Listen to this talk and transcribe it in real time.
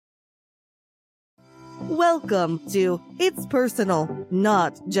Welcome to It's Personal,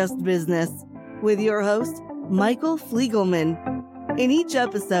 Not Just Business, with your host, Michael Fliegelman. In each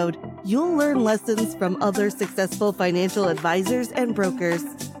episode, you'll learn lessons from other successful financial advisors and brokers.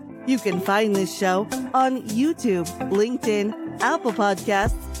 You can find this show on YouTube, LinkedIn, Apple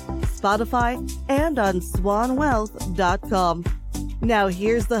Podcasts, Spotify, and on swanwealth.com. Now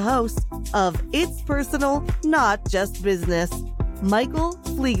here's the host of It's Personal, Not Just Business, Michael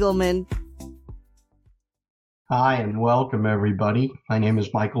Fliegelman. Hi, and welcome, everybody. My name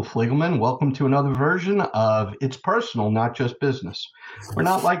is Michael Fliegelman. Welcome to another version of It's Personal, Not Just Business. We're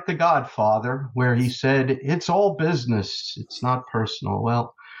not like The Godfather, where he said, it's all business, it's not personal.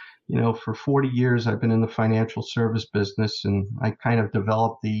 Well, for 40 years, I've been in the financial service business, and I kind of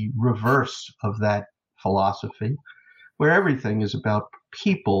developed the reverse of that philosophy, where everything is about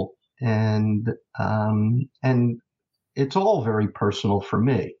people, and it's all very personal for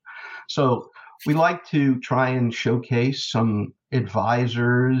me. So we like to try and showcase some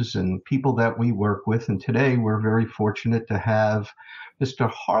advisors and people that we work with. And today we're very fortunate to have Mr.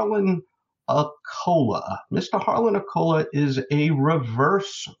 Harlan Accola. Mr. Harlan Accola is a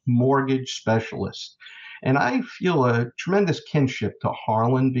reverse mortgage specialist. And I feel a tremendous kinship to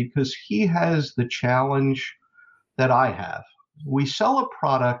Harlan because he has the challenge that I have. We sell a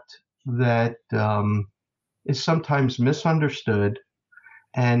product that is sometimes misunderstood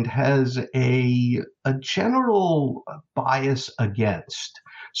and has a general bias against.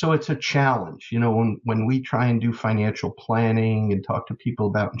 So it's a challenge. When we try and do financial planning and talk to people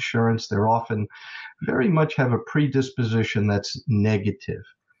about insurance, they're often very much have a predisposition that's negative.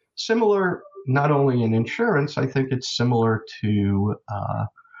 Similar, not only in insurance, I think it's similar to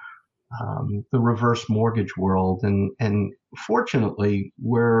the reverse mortgage world. And fortunately,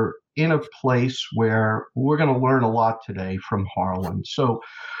 we're in a place where we're going to learn a lot today from Harlan. So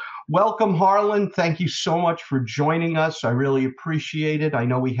welcome, Harlan. Thank you so much for joining us. I really appreciate it. I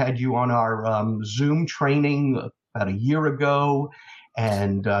know we had you on our Zoom training about a year ago,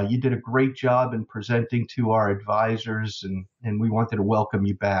 and you did a great job in presenting to our advisors, and we wanted to welcome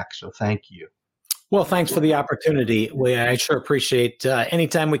you back. So thank you. Well, thanks for the opportunity. I sure appreciate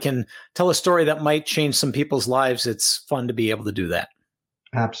anytime we can tell a story that might change some people's lives. It's fun to be able to do that.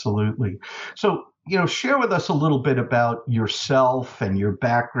 Absolutely. So, share with us a little bit about yourself and your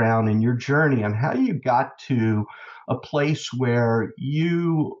background and your journey and how you got to a place where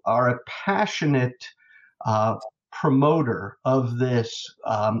you are a passionate promoter of this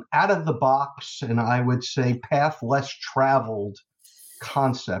out of the box, and I would say path less traveled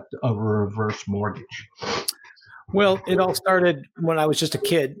concept of a reverse mortgage. Well, it all started when I was just a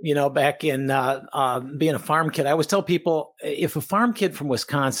kid, back in being a farm kid. I always tell people, if a farm kid from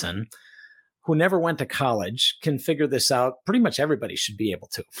Wisconsin who never went to college can figure this out, pretty much everybody should be able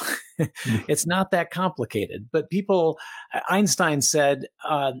to. It's not that complicated. But Einstein said,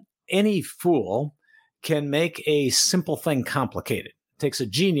 any fool can make a simple thing complicated. It takes a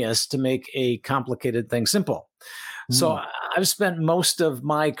genius to make a complicated thing simple. So I've spent most of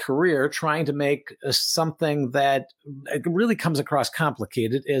my career trying to make something that really comes across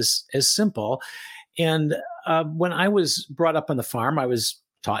complicated as simple. And when I was brought up on the farm, I was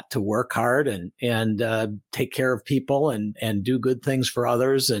taught to work hard and take care of people and do good things for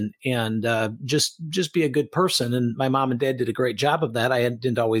others and just be a good person. And my mom and dad did a great job of that. I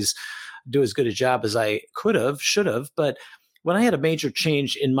didn't always do as good a job as I should have. But when I had a major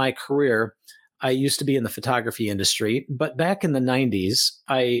change in my career, I used to be in the photography industry, but back in the 90s,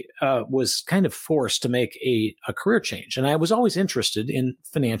 I was kind of forced to make a career change. And I was always interested in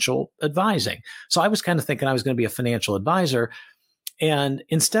financial advising. So I was kind of thinking I was going to be a financial advisor. And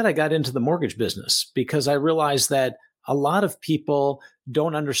instead, I got into the mortgage business because I realized that a lot of people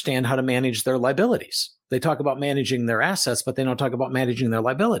don't understand how to manage their liabilities. They talk about managing their assets, but they don't talk about managing their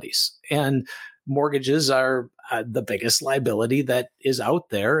liabilities. And mortgages are the biggest liability that is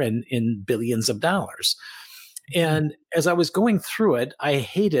out there in billions of dollars. And as I was going through it, I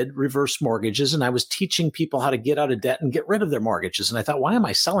hated reverse mortgages, and I was teaching people how to get out of debt and get rid of their mortgages. And I thought, why am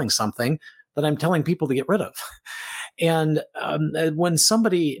I selling something that I'm telling people to get rid of? And when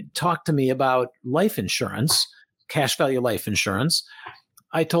somebody talked to me about life insurance, cash value life insurance,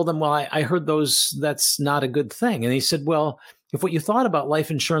 I told them, well, I heard that's not a good thing. And he said, well, if what you thought about life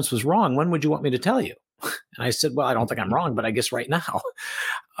insurance was wrong, when would you want me to tell you? And I said, well, I don't think I'm wrong, but I guess right now.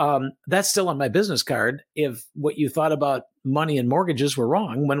 That's still on my business card. If what you thought about money and mortgages were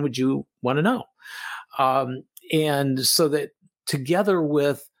wrong, when would you want to know? And so that together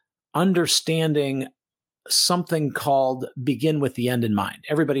with understanding something called begin with the end in mind.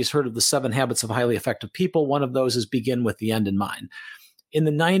 Everybody's heard of the 7 habits of highly effective people. One of those is begin with the end in mind. in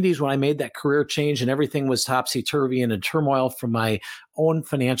the 90s, when I made that career change and everything was topsy-turvy and in turmoil from my own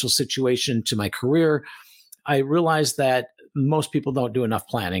financial situation to my career, I realized that most people don't do enough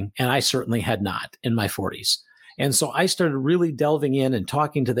planning, and I certainly had not in my 40s. And so I started really delving in and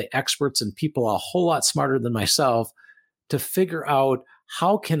talking to the experts and people a whole lot smarter than myself to figure out,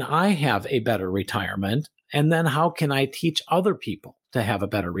 how can I have a better retirement? And then how can I teach other people to have a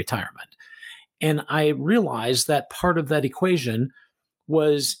better retirement? And I realized that part of that equation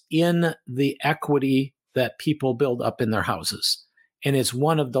was in the equity that people build up in their houses. And it's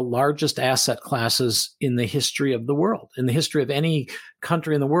one of the largest asset classes in the history of the world. In the history of any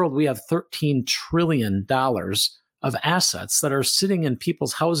country in the world, we have $13 trillion of assets that are sitting in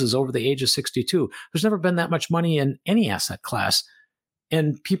people's houses over the age of 62. There's never been that much money in any asset class,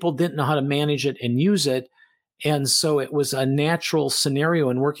 and people didn't know how to manage it and use it. And so it was a natural scenario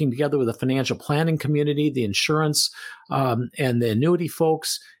in working together with the financial planning community, the insurance and the annuity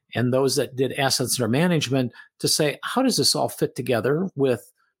folks, and those that did assets under management to say, how does this all fit together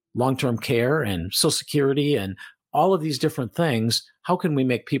with long-term care and Social Security and all of these different things? How can we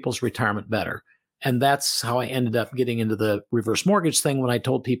make people's retirement better? And that's how I ended up getting into the reverse mortgage thing, when I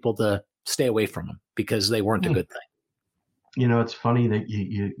told people to stay away from them because they weren't a good thing. You know, it's funny that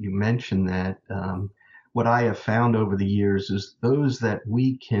you mentioned that. What I have found over the years is those that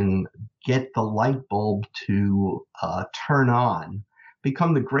we can get the light bulb to turn on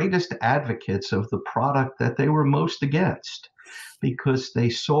become the greatest advocates of the product that they were most against, because they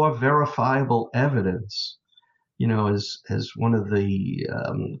saw verifiable evidence. You know, as one of the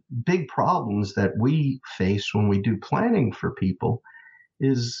big problems that we face when we do planning for people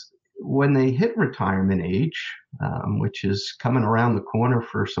is when they hit retirement age, which is coming around the corner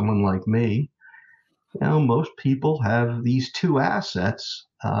for someone like me. You know, most people have these two assets,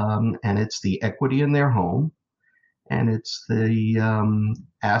 and it's the equity in their home, and it's the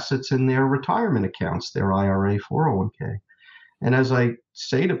assets in their retirement accounts, their IRA, 401k. And as I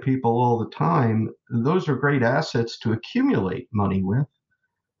say to people all the time, those are great assets to accumulate money with,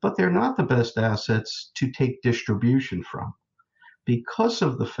 but they're not the best assets to take distribution from, because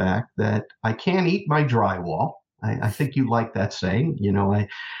of the fact that I can't eat my drywall. I think you like that saying. You know,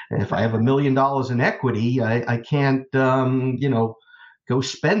 if I have $1 million in equity, I can't, go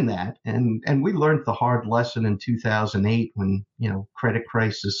spend that. And we learned the hard lesson in 2008 when, credit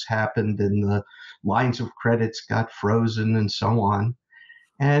crisis happened and the lines of credits got frozen and so on.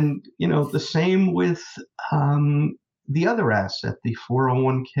 And, the same with the other asset, the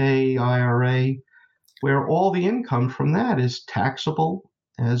 401k IRA, where all the income from that is taxable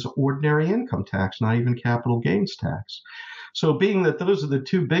as ordinary income tax, not even capital gains tax. So being that those are the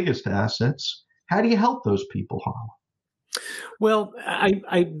two biggest assets, how do you help those people, Harlan? Well,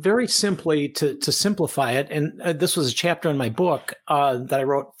 I very simply, to simplify it, and this was a chapter in my book that I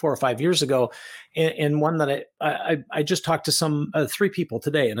wrote 4 or 5 years ago, and one that I just talked to some 3 people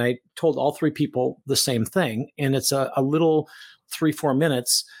today, and I told all 3 people the same thing, and it's a little 3-4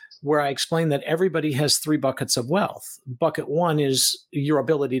 minutes where I explain that everybody has 3 buckets of wealth. Bucket 1 is your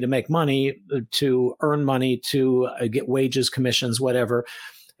ability to make money, to earn money, to get wages, commissions, whatever,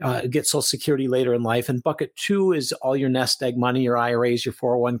 get Social Security later in life. And bucket 2 is all your nest egg money, your IRAs, your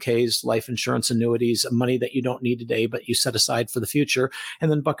 401ks, life insurance, annuities, money that you don't need today, but you set aside for the future.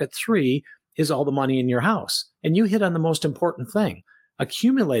 And then bucket 3 is all the money in your house. And you hit on the most important thing: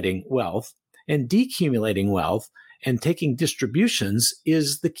 accumulating wealth and decumulating wealth and taking distributions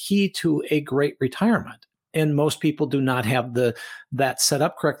is the key to a great retirement. And most people do not have that set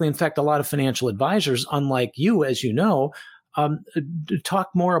up correctly. In fact, a lot of financial advisors, unlike you, as you know,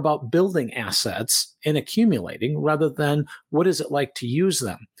 talk more about building assets and accumulating rather than what is it like to use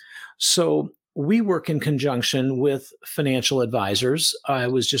them. So we work in conjunction with financial advisors. I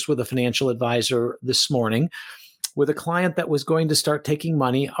was just with a financial advisor this morning with a client that was going to start taking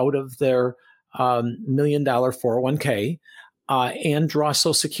money out of their $1 million 401k and draw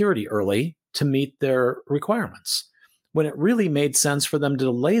Social Security early to meet their requirements, when it really made sense for them to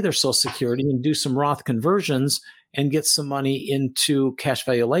delay their Social Security and do some Roth conversions and get some money into cash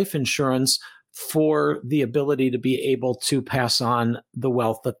value life insurance for the ability to be able to pass on the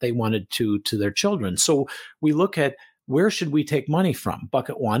wealth that they wanted to their children. So we look at, where should we take money from?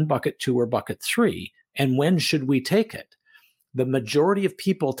 Bucket 1, bucket 2, or bucket 3? And when should we take it? The majority of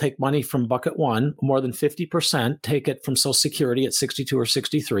people take money from bucket 1, more than 50% take it from Social Security at 62 or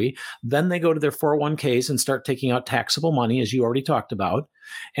 63. Then they go to their 401ks and start taking out taxable money, as you already talked about.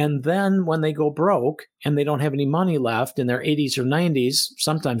 And then when they go broke and they don't have any money left in their 80s or 90s,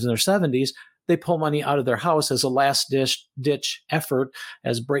 sometimes in their 70s, they pull money out of their house as a last ditch effort,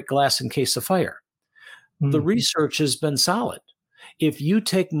 as break glass in case of fire. The research has been solid. if you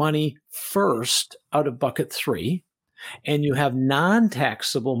take money first out of bucket 3 and you have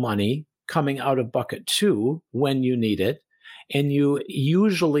non-taxable money coming out of bucket 2 when you need it, and you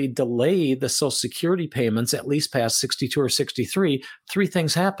usually delay the Social Security payments at least past 62 or 63, 3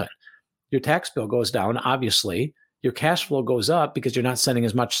 things happen. Your tax bill goes down, obviously. Your cash flow goes up because you're not sending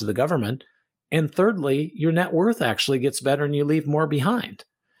as much to the government. And thirdly, your net worth actually gets better and you leave more behind.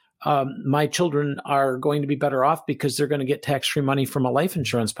 My children are going to be better off because they're going to get tax-free money from a life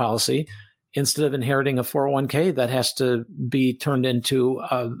insurance policy instead of inheriting a 401k that has to be turned into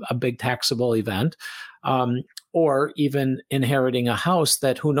a big taxable event, or even inheriting a house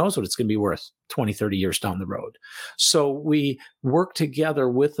that who knows what it's going to be worth 20, 30 years down the road. So we work together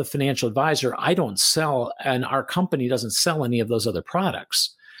with the financial advisor. I don't sell, and our company doesn't sell any of those other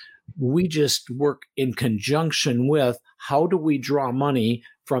products. We just work in conjunction with how do we draw money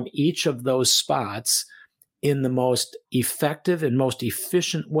from each of those spots in the most effective and most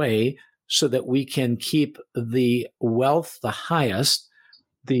efficient way so that we can keep the wealth the highest,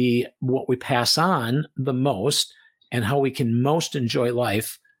 what we pass on the most, and how we can most enjoy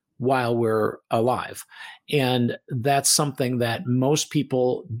life while we're alive. And that's something that most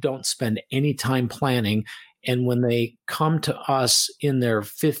people don't spend any time planning. And when they come to us in their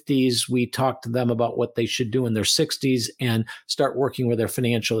 50s, we talk to them about what they should do in their 60s and start working with their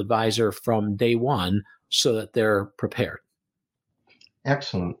financial advisor from day one so that they're prepared.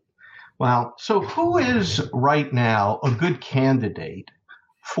 Excellent. Wow. So who is right now a good candidate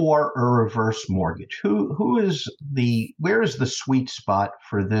for a reverse mortgage? Where is the sweet spot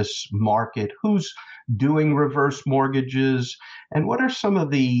for this market? Who's doing reverse mortgages? And what are some of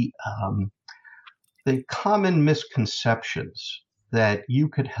the common misconceptions that you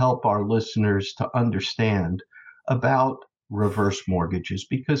could help our listeners to understand about reverse mortgages?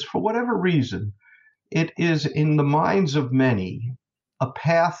 Because for whatever reason, it is in the minds of many a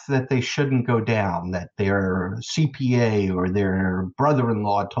path that they shouldn't go down, that their CPA or their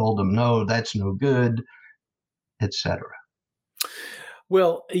brother-in-law told them, no, that's no good, etc.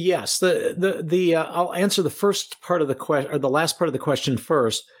 Well, yes. I'll answer the first part of the question, or the last part of the question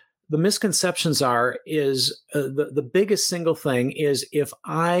first. The misconceptions the biggest single thing is if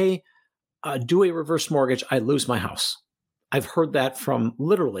I do a reverse mortgage, I lose my house. I've heard that from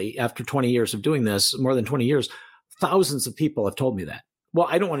literally after 20 years of doing this, more than 20 years, thousands of people have told me that. Well,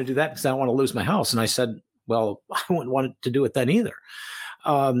 I don't want to do that because I don't want to lose my house. And I said, well, I wouldn't want to do it then either.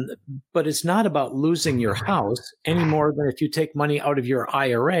 But it's not about losing your house any more than if you take money out of your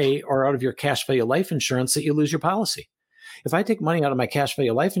IRA or out of your cash value life insurance that you lose your policy. If I take money out of my cash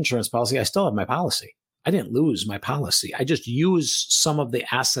value life insurance policy, I still have my policy. I didn't lose my policy. I just use some of the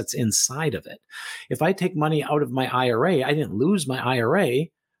assets inside of it. If I take money out of my IRA, I didn't lose my IRA.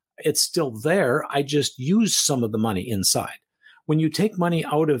 It's still there. I just use some of the money inside. When you take money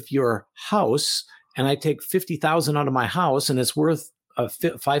out of your house, and I take $50,000 out of my house and it's worth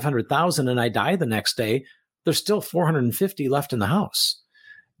 $500,000 and I die the next day, there's still $450 left in the house.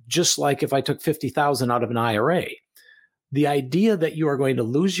 Just like if I took $50,000 out of an IRA. The idea that you are going to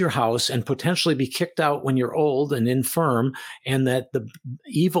lose your house and potentially be kicked out when you're old and infirm, and that the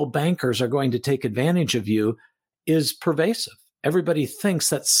evil bankers are going to take advantage of you, is pervasive. Everybody thinks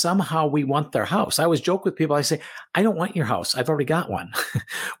that somehow we want their house. I always joke with people. I say, I don't want your house. I've already got one.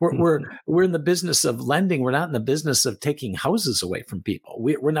 We're in the business of lending. We're not in the business of taking houses away from people.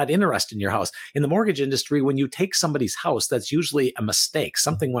 We're not interested in your house. In the mortgage industry, when you take somebody's house, that's usually a mistake.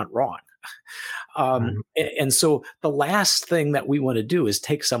 Something went wrong. And so the last thing that we want to do is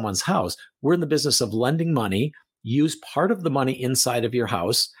take someone's house. We're in the business of lending money, use part of the money inside of your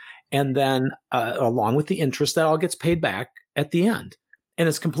house, and then along with the interest, that all gets paid back at the end. And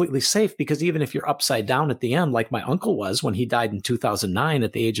it's completely safe because even if you're upside down at the end, like my uncle was when he died in 2009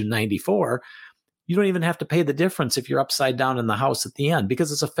 at the age of 94, you don't even have to pay the difference if you're upside down in the house at the end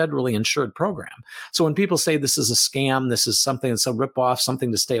because it's a federally insured program. So when people say this is a scam, this is something that's a ripoff,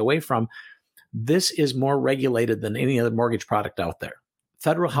 something to stay away from, this is more regulated than any other mortgage product out there.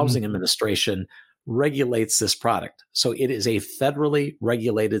 Federal Housing Administration regulates this product. So it is a federally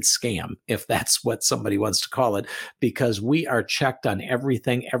regulated scam, if that's what somebody wants to call it, because we are checked on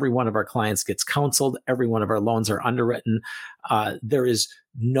everything. Every one of our clients gets counseled. Every one of our loans are underwritten. There is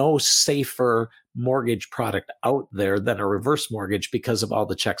no safer mortgage product out there than a reverse mortgage because of all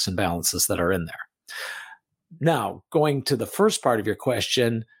the checks and balances that are in there. Now, going to the first part of your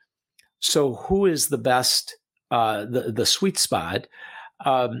question, so who is the best, the sweet spot?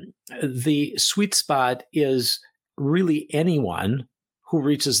 The sweet spot is really anyone who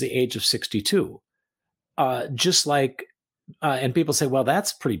reaches the age of 62. Just like, and people say, well,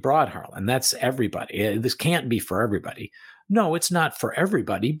 that's pretty broad, Harlan. That's everybody. This can't be for everybody. No, it's not for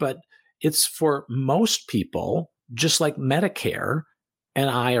everybody, but it's for most people, just like Medicare and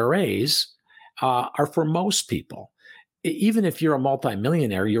IRAs are for most people. Even if you're a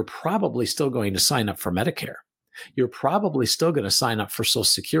multimillionaire, you're probably still going to sign up for Medicare. You're probably still going to sign up for Social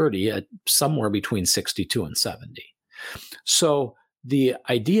Security at somewhere between 62 and 70. So the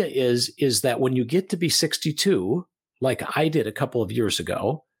idea is that when you get to be 62, like I did a couple of years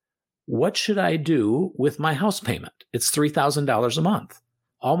ago, what should I do with my house payment? It's $3,000 a month,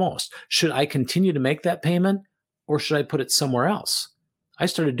 almost. Should I continue to make that payment, or should I put it somewhere else? I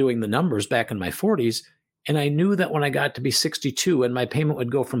started doing the numbers back in my 40s, and I knew that when I got to be 62 and my payment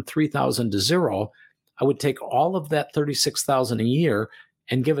would go from $3,000 to zero, I would take all of that $36,000 a year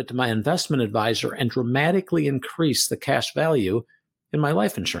and give it to my investment advisor and dramatically increase the cash value in my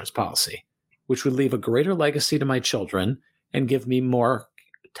life insurance policy, which would leave a greater legacy to my children and give me more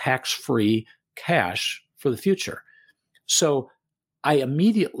tax-free cash for the future. So I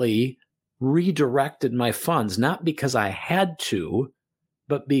immediately redirected my funds, not because I had to,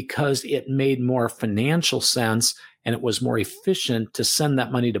 but because it made more financial sense and it was more efficient to send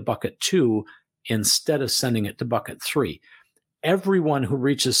that money to bucket 2 instead of sending it to bucket 3. Everyone who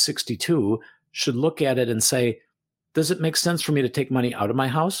reaches 62 should look at it and say, does it make sense for me to take money out of my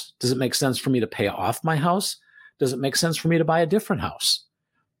house? Does it make sense for me to pay off my house? Does it make sense for me to buy a different house?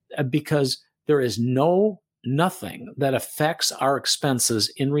 Because there is nothing that affects our expenses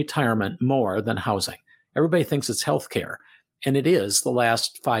in retirement more than housing. Everybody thinks it's healthcare, and it is the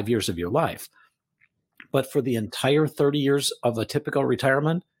last 5 years of your life. But for the entire 30 years of a typical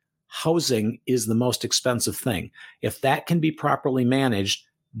retirement, housing is the most expensive thing. If that can be properly managed,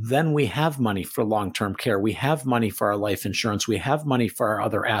 then we have money for long-term care. We have money for our life insurance. We have money for our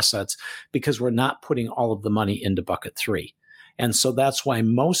other assets because we're not putting all of the money into bucket 3. And so that's why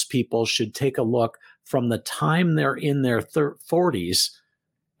most people should take a look from the time they're in their 40s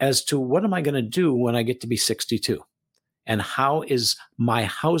as to what am I going to do when I get to be 62? And how is my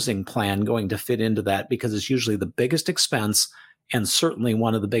housing plan going to fit into that? Because it's usually the biggest expense and certainly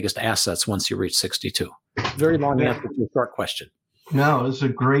one of the biggest assets once you reach 62. Very long answer to a short question. No, it's a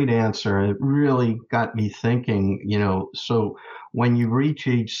great answer. It really got me thinking, so when you reach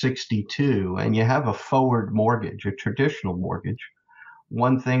age 62 and you have a forward mortgage, a traditional mortgage,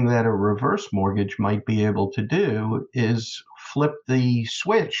 one thing that a reverse mortgage might be able to do is flip the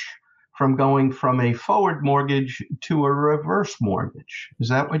switch from going from a forward mortgage to a reverse mortgage. Is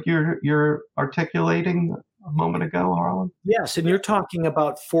that what you're articulating a moment ago, Harlan? Yes, and you're talking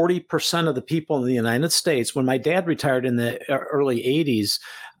about 40% of the people in the United States. When my dad retired in the early 80s,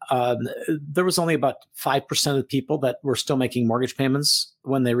 there was only about 5% of the people that were still making mortgage payments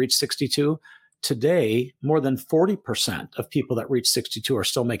when they reached 62. Today, more than 40% of people that reach 62 are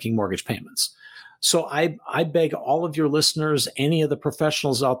still making mortgage payments. So I beg all of your listeners, any of the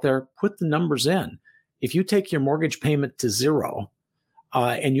professionals out there, put the numbers in. If you take your mortgage payment to zero,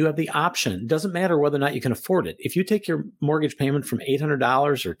 and you have the option, it doesn't matter whether or not you can afford it. If you take your mortgage payment from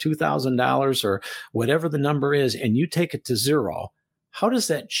 $800 or $2,000 or whatever the number is, and you take it to zero, how does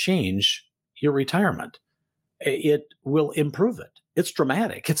that change your retirement? It will improve it. It's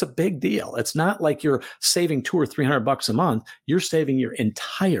dramatic. It's a big deal. It's not like you're saving $200 or $300 a month. You're saving your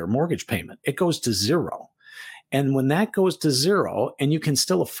entire mortgage payment. It goes to zero. And when that goes to zero and you can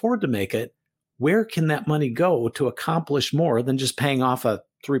still afford to make it, where can that money go to accomplish more than just paying off a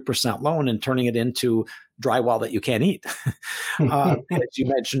 3% loan and turning it into drywall that you can't eat, as you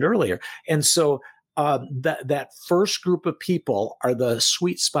mentioned earlier? And so that first group of people are the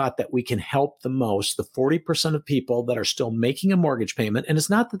sweet spot that we can help the most, the 40% of people that are still making a mortgage payment. And it's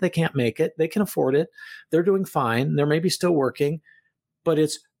not that they can't make it. They can afford it. They're doing fine. They're maybe still working, but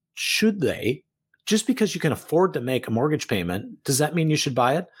it's should they? Just because you can afford to make a mortgage payment, does that mean you should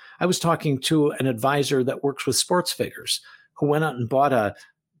buy it? I was talking to an advisor that works with sports figures who went out and bought a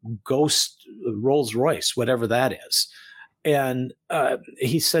ghost Rolls Royce, whatever that is. And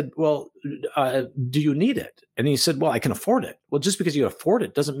he said, well, do you need it? And he said, well, I can afford it. Well, just because you afford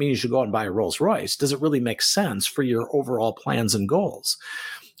it doesn't mean you should go out and buy a Rolls Royce. Does it really make sense for your overall plans and goals?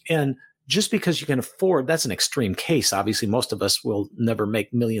 And just because you can afford, that's an extreme case. Obviously, most of us will never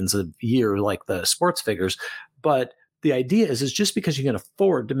make millions a year like the sports figures. But the idea is just because you can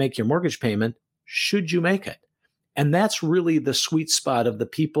afford to make your mortgage payment, should you make it? And that's really the sweet spot of the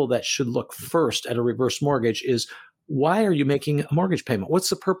people that should look first at a reverse mortgage is, why are you making a mortgage payment? What's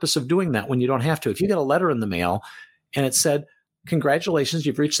the purpose of doing that when you don't have to? If you get a letter in the mail and it said, congratulations,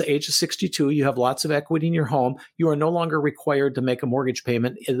 you've reached the age of 62, you have lots of equity in your home, you are no longer required to make a mortgage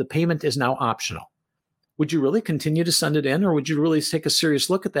payment, the payment is now optional. Would you really continue to send it in, or would you really take a serious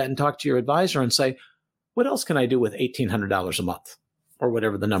look at that and talk to your advisor and say, what else can I do with $1,800 a month or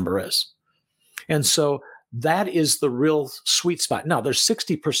whatever the number is? And so that is the real sweet spot. Now, there's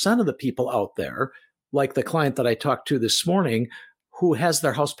 60% of the people out there, like the client that I talked to this morning, who has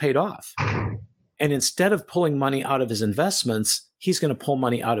their house paid off. And instead of pulling money out of his investments, he's going to pull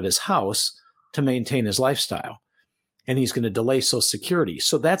money out of his house to maintain his lifestyle. And he's going to delay Social Security.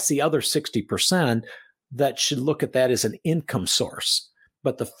 So that's the other 60% that should look at that as an income source.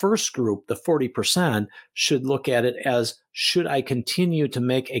 But the first group, the 40%, should look at it as, should I continue to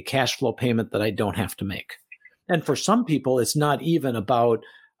make a cash flow payment that I don't have to make? And for some people, it's not even about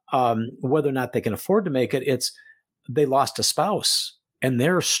whether or not they can afford to make it. It's they lost a spouse and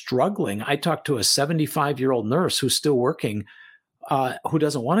they're struggling. I talked to a 75-year-old nurse who's still working, who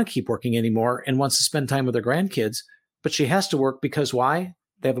doesn't want to keep working anymore and wants to spend time with her grandkids, but she has to work because why?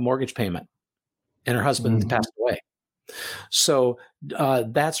 They have a mortgage payment and her husband passed away. So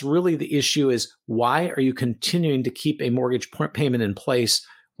that's really the issue, is why are you continuing to keep a mortgage payment in place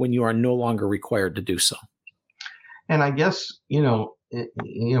when you are no longer required to do so? And I guess, from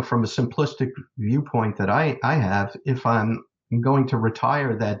a simplistic viewpoint that I have, if I'm going to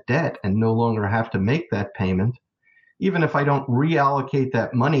retire that debt and no longer have to make that payment, even if I don't reallocate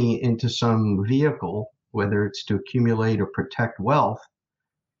that money into some vehicle, whether it's to accumulate or protect wealth,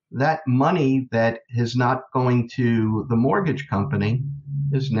 that money that is not going to the mortgage company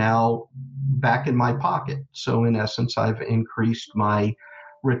is now back in my pocket. So in essence, I've increased my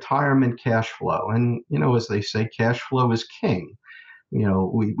retirement cash flow. And, as they say, cash flow is king.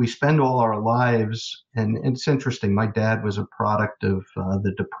 We spend all our lives, and it's interesting. My dad was a product of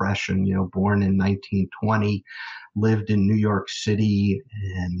the Depression, born in 1920, lived in New York City.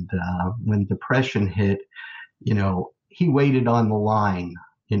 And when Depression hit, he waited on the line,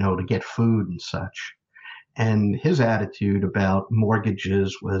 to get food and such. And his attitude about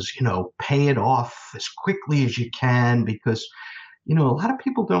mortgages was, pay it off as quickly as you can, because, a lot of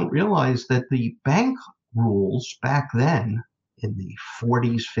people don't realize that the bank rules back then in the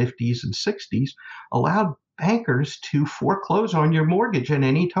 40s, 50s, and 60s allowed bankers to foreclose on your mortgage at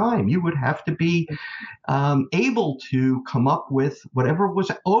any time. You would have to be able to come up with whatever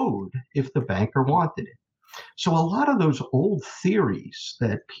was owed if the banker wanted it. So a lot of those old theories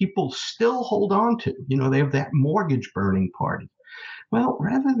that people still hold on to, they have that mortgage burning party. Well,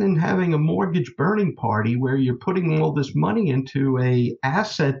 rather than having a mortgage burning party where you're putting all this money into a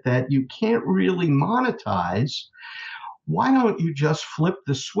asset that you can't really monetize, why don't you just flip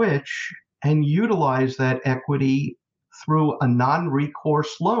the switch and utilize that equity through a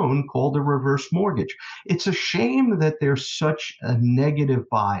non-recourse loan called a reverse mortgage? It's a shame that there's such a negative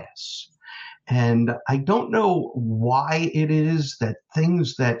bias. And I don't know why it is that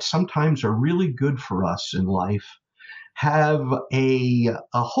things that sometimes are really good for us in life have a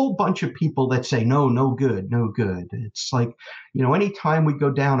whole bunch of people that say, no good, no good. It's like, anytime we go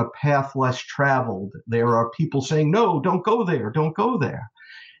down a path less traveled, there are people saying, no, don't go there, don't go there.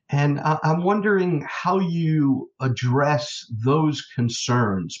 And I'm wondering how you address those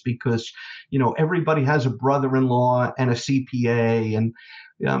concerns, because, everybody has a brother-in-law and a CPA, and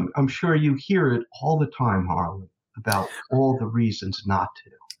I'm sure you hear it all the time, Harlan, about all the reasons not to.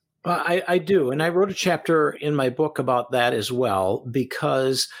 I do. And I wrote a chapter in my book about that as well,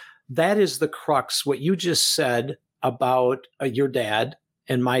 because that is the crux. What you just said about your dad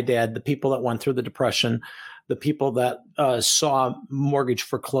and my dad, the people that went through the Depression, the people that saw mortgage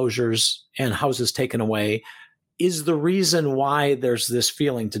foreclosures and houses taken away, is the reason why there's this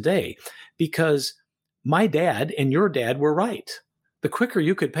feeling today. Because my dad and your dad were right. The quicker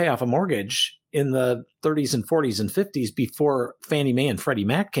you could pay off a mortgage in the 30s and 40s and 50s, before Fannie Mae and Freddie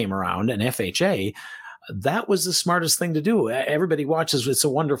Mac came around and FHA, that was the smartest thing to do. Everybody watches It's a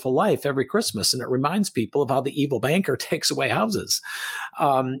Wonderful Life every Christmas, and it reminds people of how the evil banker takes away houses.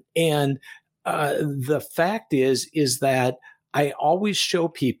 The fact is that I always show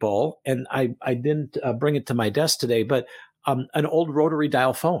people, and I didn't bring it to my desk today, but an old rotary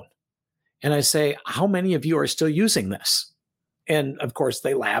dial phone. And I say, how many of you are still using this? And of course,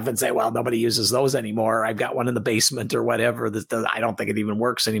 they laugh and say, well, nobody uses those anymore. I've got one in the basement or whatever. I don't think it even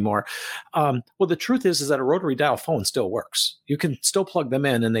works anymore. Well, the truth is that a rotary dial phone still works. You can still plug them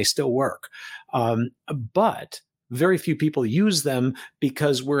in and they still work. But very few people use them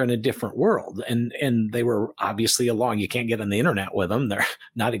because we're in a different world. And they were obviously along. You can't get on the internet with them. They're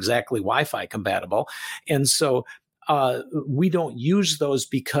not exactly Wi-Fi compatible. And so we don't use those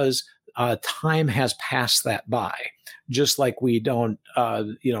because time has passed that by. Just like we don't,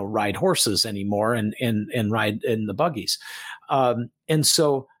 ride horses anymore and ride in the buggies. And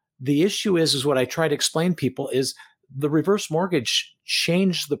so the issue is what I try to explain to people is the reverse mortgage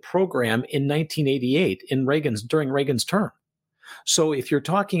changed the program in 1988 during Reagan's term. So if you're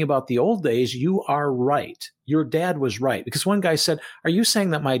talking about the old days, you are right. Your dad was right. Because one guy said, are you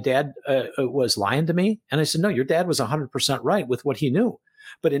saying that my dad was lying to me? And I said, no, your dad was 100% right with what he knew.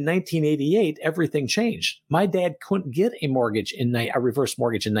 But in 1988, everything changed. My dad couldn't get a reverse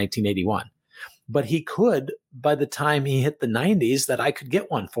mortgage in 1981. But he could by the time he hit the 90s, that I could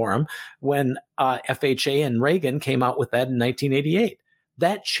get one for him when FHA and Reagan came out with that in 1988.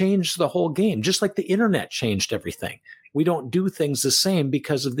 That changed the whole game, just like the internet changed everything. We don't do things the same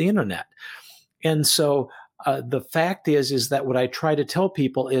because of the internet. And so the fact is that what I try to tell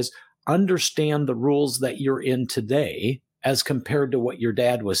people is understand the rules that you're in today as compared to what your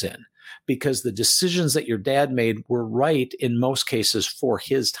dad was in, because the decisions that your dad made were right in most cases for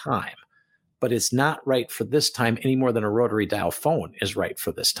his time, but it's not right for this time any more than a rotary dial phone is right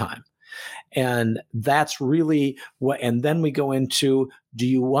for this time. And that's really what, and then we go into, do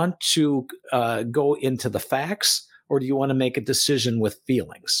you want to go into the facts, or do you want to make a decision with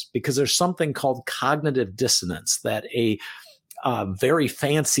feelings? Because there's something called cognitive dissonance, that a very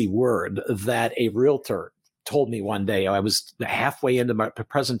fancy word that a realtor told me one day. I was halfway into my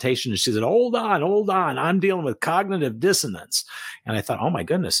presentation and she said, hold on, I'm dealing with cognitive dissonance. And I thought, oh my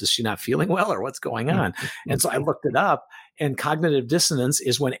goodness, is she not feeling well or what's going on? And so I looked it up, and cognitive dissonance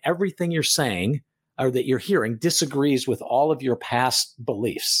is when everything you're saying or that you're hearing disagrees with all of your past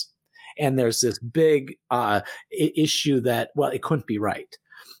beliefs. And there's this big issue that, well, it couldn't be right.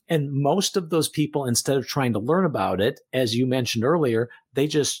 And most of those people, instead of trying to learn about it, as you mentioned earlier, they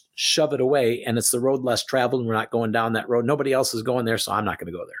just shove it away, and it's the road less traveled, and we're not going down that road. Nobody else is going there, so I'm not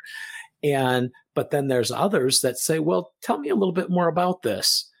going to go there. But then there's others that say, well, tell me a little bit more about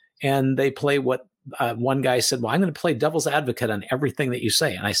this. And they play what one guy said, well, I'm going to play devil's advocate on everything that you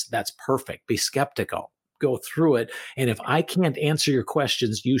say. And I said, that's perfect. Be skeptical. Go through it. And if I can't answer your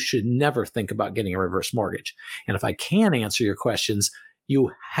questions, you should never think about getting a reverse mortgage. And if I can answer your questions, you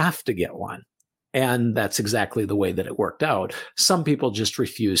have to get one. And that's exactly the way that it worked out. Some people just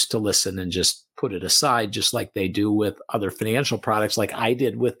refuse to listen and just put it aside, just like they do with other financial products, like I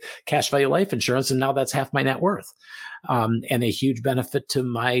did with cash value life insurance. And now that's half my net worth, and a huge benefit to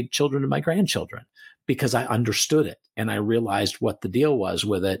my children and my grandchildren, because I understood it and I realized what the deal was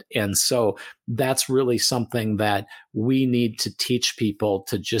with it. And so that's really something that we need to teach people,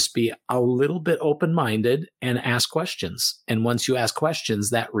 to just be a little bit open-minded and ask questions. And once you ask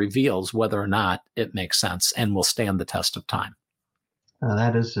questions, that reveals whether or not it makes sense and will stand the test of time.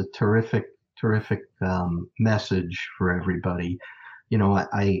 That is a terrific message for everybody. You know,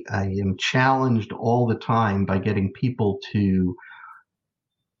 I am challenged all the time by getting people to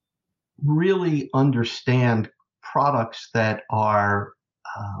really understand products that are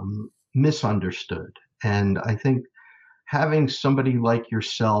misunderstood. And I think having somebody like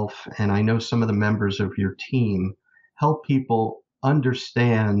yourself, and I know some of the members of your team, help people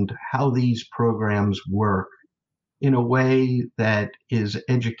understand how these programs work in a way that is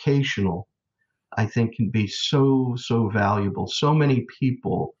educational, I think can be so valuable. So many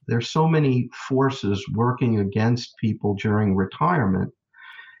people, there's so many forces working against people during retirement.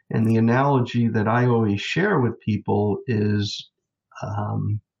 And the analogy that I always share with people is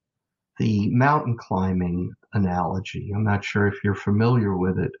the mountain climbing analogy. I'm not sure if you're familiar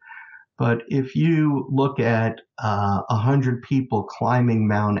with it, but if you look at 100 people climbing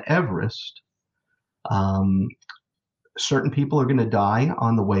Mount Everest, certain people are going to die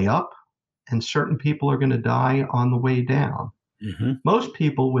on the way up, and certain people are going to die on the way down. Mm-hmm. Most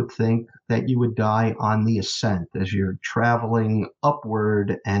people would think that you would die on the ascent as you're traveling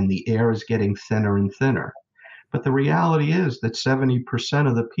upward and the air is getting thinner and thinner. But the reality is that 70%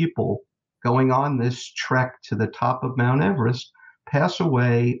 of the people going on this trek to the top of Mount Everest pass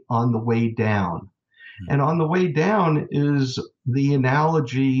away on the way down. Mm-hmm. And on the way down is the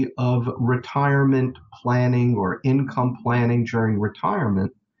analogy of retirement planning or income planning during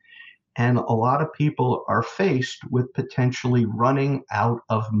retirement. And a lot of people are faced with potentially running out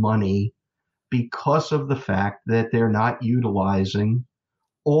of money because of the fact that they're not utilizing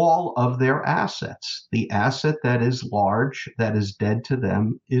all of their assets. The asset that is large, that is dead to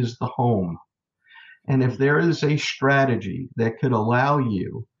them, is the home. And if there is a strategy that could allow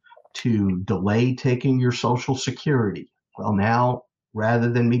you to delay taking your Social Security, well, now, rather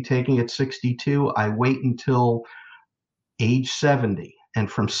than me taking it 62, I wait until age 70. And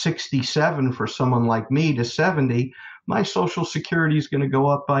from 67 for someone like me to 70, my Social Security is going to go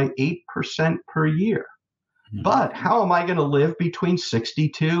up by 8% per year. Mm-hmm. But how am I going to live between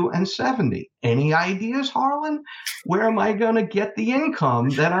 62 and 70? Any ideas, Harlan? Where am I going to get the income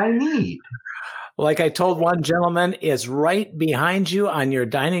that I need? Like I told one gentleman, it's right behind you on your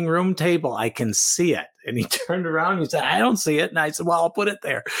dining room table. I can see it. And he turned around and he said, I don't see it. And I said, well, I'll put it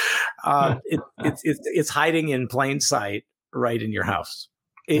there. It's hiding in plain sight right in your house.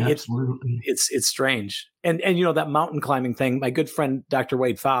 Absolutely. It's strange. And that mountain climbing thing, my good friend, Dr.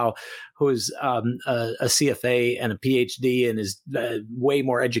 Wade Pfau, who is a CFA and a PhD and is way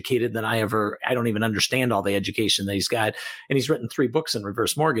more educated than I don't even understand all the education that he's got. And he's written 3 books in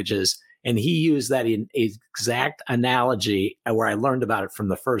reverse mortgages. And he used that exact analogy where I learned about it from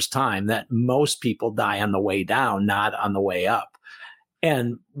the first time, that most people die on the way down, not on the way up.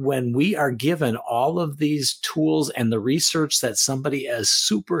 And when we are given all of these tools and the research that somebody as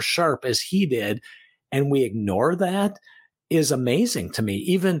super sharp as he did, and we ignore that, is amazing to me.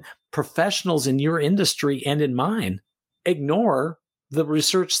 Even professionals in your industry and in mine ignore the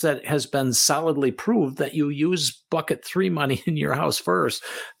research that has been solidly proved that you use bucket 3 money in your house first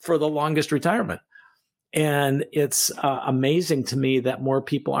for the longest retirement. And it's amazing to me that more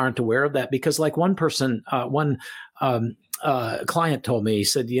people aren't aware of that, because like one person, client told me, he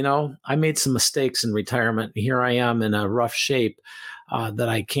said, I made some mistakes in retirement. Here I am in a rough shape that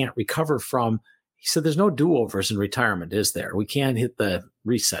I can't recover from. He said, there's no do-overs in retirement, is there? We can't hit the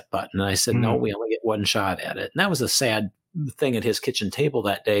reset button. And I said, no, we only get one shot at it. And that was a sad thing at his kitchen table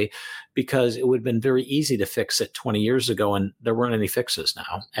that day, because it would have been very easy to fix it 20 years ago. And there weren't any fixes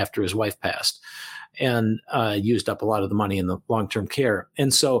now after his wife passed, and used up a lot of the money in the long-term care.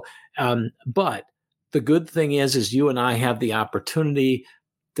 And so, but the good thing is you and I have the opportunity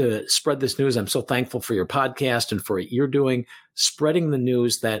to spread this news. I'm so thankful for your podcast and for what you're doing, spreading the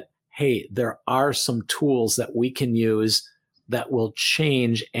news that, hey, there are some tools that we can use that will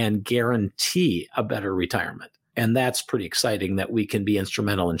change and guarantee a better retirement. And that's pretty exciting that we can be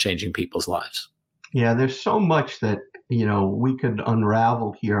instrumental in changing people's lives. Yeah, there's so much that, we could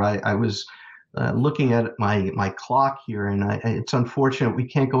unravel here. I was looking at my clock here, and it's unfortunate we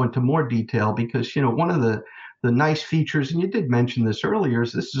can't go into more detail because, one of the nice features, and you did mention this earlier,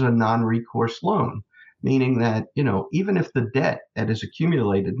 is this is a non-recourse loan, meaning that, even if the debt that is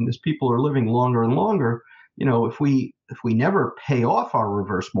accumulated and as people are living longer and longer, if we never pay off our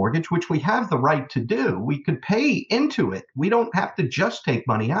reverse mortgage, which we have the right to do, we could pay into it. We don't have to just take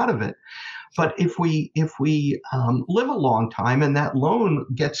money out of it. But if we live a long time and that loan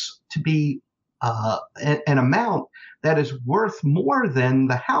gets to be an amount that is worth more than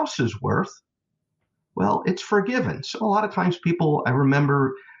the house is worth, well, it's forgiven. So a lot of times people, I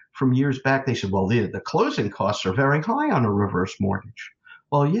remember from years back, they said, well, the closing costs are very high on a reverse mortgage.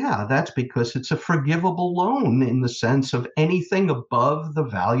 Well, yeah, that's because it's a forgivable loan in the sense of anything above the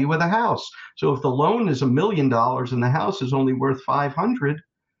value of the house. So if the loan is $1 million and the house is only worth 500,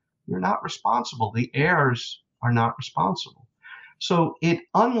 you're not responsible. The heirs are not responsible. So it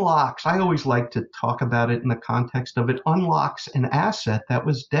unlocks, I always like to talk about it in the context of it unlocks an asset that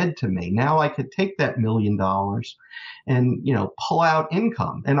was dead to me. Now I could take that $1 million and, pull out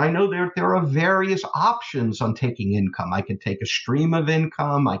income. And I know there are various options on taking income. I could take a stream of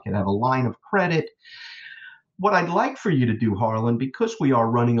income. I could have a line of credit. What I'd like for you to do, Harlan, because we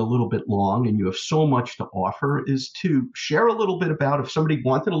are running a little bit long and you have so much to offer, is to share a little bit about, if somebody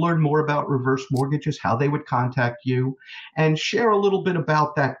wanted to learn more about reverse mortgages, how they would contact you, and share a little bit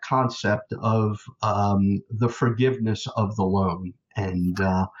about that concept of the forgiveness of the loan. And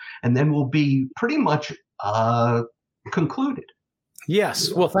then we'll be pretty much concluded.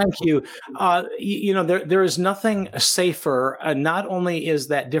 Yes. Well, thank you. There is nothing safer. Not only is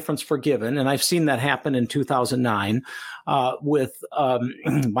that difference forgiven, and I've seen that happen in 2009 with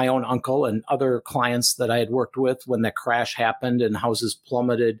my own uncle and other clients that I had worked with when that crash happened and houses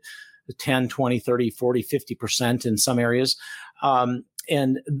plummeted 10, 20, 30, 40, 50% in some areas.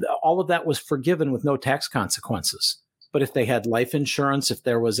 And all of that was forgiven with no tax consequences. But if they had life insurance, if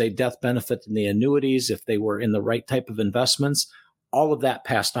there was a death benefit in the annuities, if they were in the right type of investments, all of that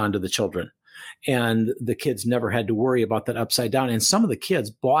passed on to the children. And the kids never had to worry about that upside down. And some of the kids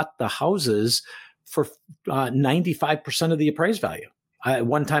bought the houses for 95% of the appraised value.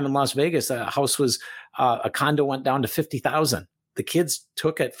 One time in Las Vegas, a condo went down to $50,000. The kids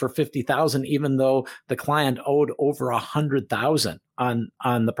took it for $50,000, even though the client owed over $100,000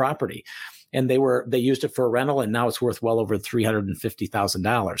 on the property. And they used it for a rental, and now it's worth well over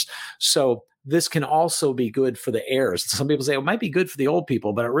 $350,000. So this can also be good for the heirs. Some people say it might be good for the old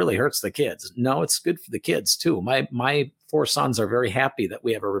people, but it really hurts the kids. No, it's good for the kids too. My 4 sons are very happy that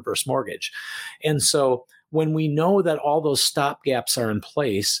we have a reverse mortgage. And so when we know that all those stopgaps are in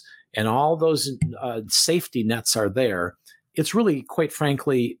place and all those safety nets are there, it's really, quite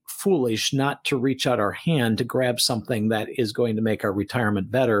frankly, foolish not to reach out our hand to grab something that is going to make our retirement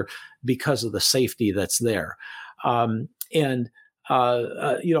better because of the safety that's there. And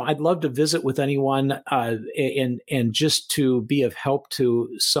I'd love to visit with anyone and just to be of help to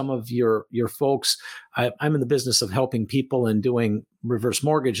some of your folks. I'm in the business of helping people and doing reverse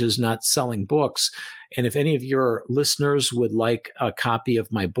mortgages, not selling books. And if any of your listeners would like a copy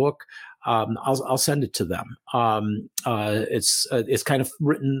of my book, I'll send it to them. It's kind of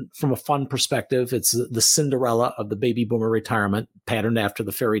written from a fun perspective. It's the Cinderella of the baby boomer retirement, patterned after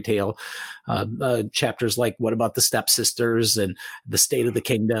the fairy tale. Chapters like what about the stepsisters and the state of the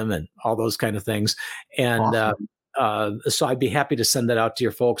kingdom and all those kind of things. And awesome. So I'd be happy to send that out to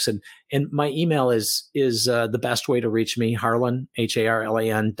your folks. And my email is the best way to reach me, Harlan,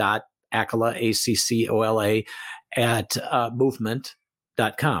 HARLAN Accola, ACCOLA at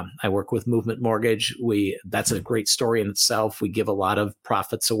movement.com. I work with Movement Mortgage. That's a great story in itself. We give a lot of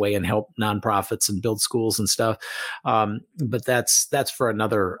profits away and help nonprofits and build schools and stuff. But that's for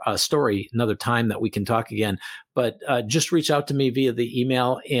another story, another time that we can talk again. But just reach out to me via the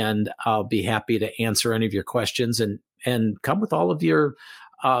email, and I'll be happy to answer any of your questions and come with all of your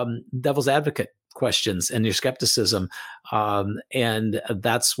devil's advocate questions and your skepticism. And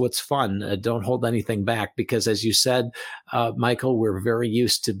that's what's fun. Don't hold anything back, because as you said, Michael, we're very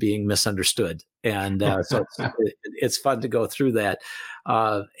used to being misunderstood. And so it's fun to go through that.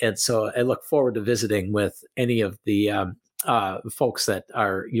 And so I look forward to visiting with any of the folks that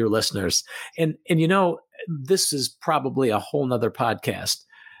are your listeners. And this is probably a whole nother podcast,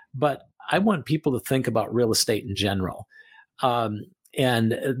 but I want people to think about real estate in general.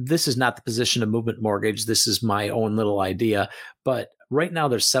 And this is not the position of Movement Mortgage. This is my own little idea. But right now,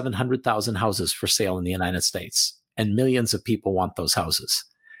 there's 700,000 houses for sale in the United States, and millions of people want those houses.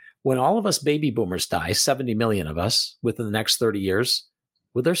 When all of us baby boomers die, 70 million of us, within the next 30 years,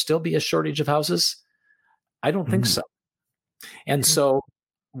 will there still be a shortage of houses? I don't think so. And so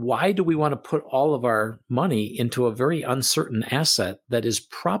why do we want to put all of our money into a very uncertain asset that is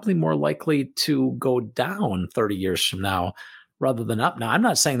probably more likely to go down 30 years from now rather than up? Now, I'm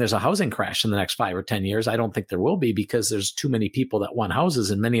not saying there's a housing crash in the next 5 or 10 years. I don't think there will be, because there's too many people that want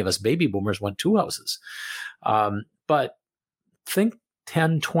houses, and many of us baby boomers want 2 houses. But think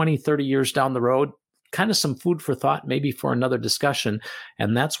 10, 20, 30 years down the road, kind of some food for thought, maybe for another discussion.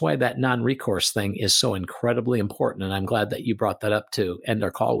 And that's why that non-recourse thing is so incredibly important. And I'm glad that you brought that up to end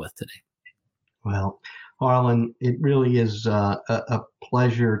our call with today. Well, Harlan, it really is a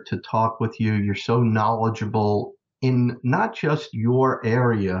pleasure to talk with you. You're so knowledgeable in not just your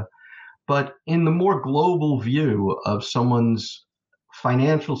area, but in the more global view of someone's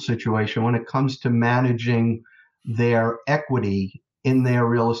financial situation when it comes to managing their equity in their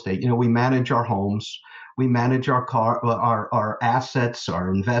real estate. We manage our homes, we manage our assets,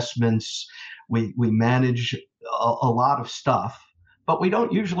 our investments, we manage a lot of stuff, but we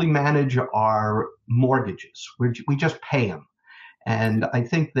don't usually manage our mortgages. We just pay them. And I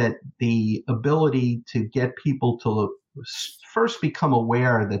think that the ability to get people to first become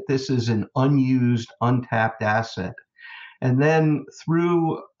aware that this is an unused, untapped asset, and then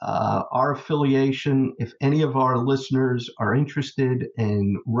through our affiliation, if any of our listeners are interested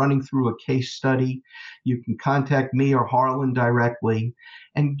in running through a case study, you can contact me or Harlan directly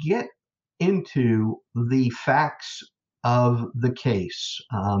and get into the facts of the case.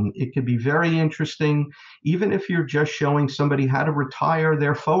 It could be very interesting, even if you're just showing somebody how to retire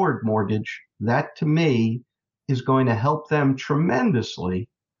their forward mortgage. That, to me, is going to help them tremendously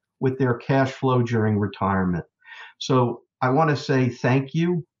with their cash flow during retirement. So I want to say thank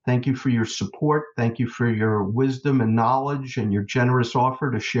you. Thank you for your support. Thank you for your wisdom and knowledge and your generous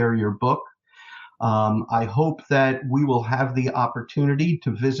offer to share your book. I hope that we will have the opportunity to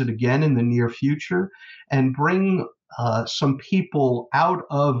visit again in the near future and bring some people out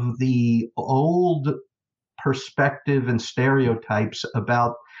of the old perspective and stereotypes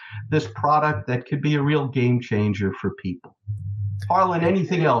about this product that could be a real game changer for people. Harlan,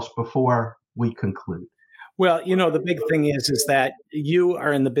 anything else before we conclude? Well, the big thing is that you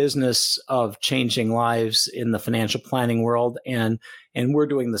are in the business of changing lives in the financial planning world, and we're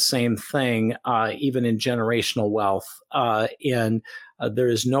doing the same thing, even in generational wealth. And there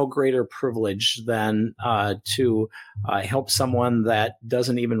is no greater privilege than to help someone that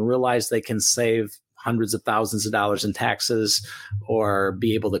doesn't even realize they can save hundreds of thousands of dollars in taxes, or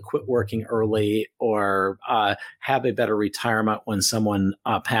be able to quit working early, or have a better retirement when someone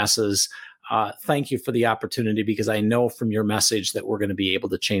passes. Thank you for the opportunity, because I know from your message that we're going to be able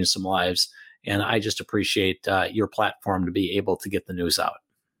to change some lives. And I just appreciate your platform to be able to get the news out.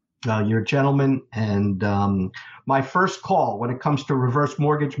 You're a gentleman. And my first call when it comes to reverse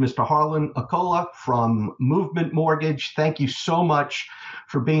mortgage, Mr. Harlan Accola from Movement Mortgage. Thank you so much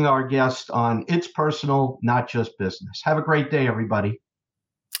for being our guest on It's Personal, Not Just Business. Have a great day, everybody.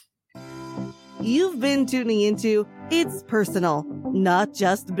 You've been tuning into It's Personal, Not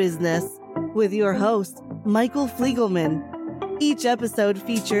Just Business with your host, Michael Fliegelman. Each episode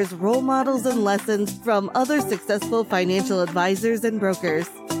features role models and lessons from other successful financial advisors and brokers.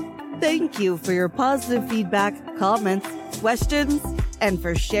 Thank you for your positive feedback, comments, questions, and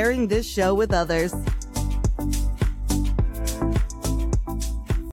for sharing this show with others.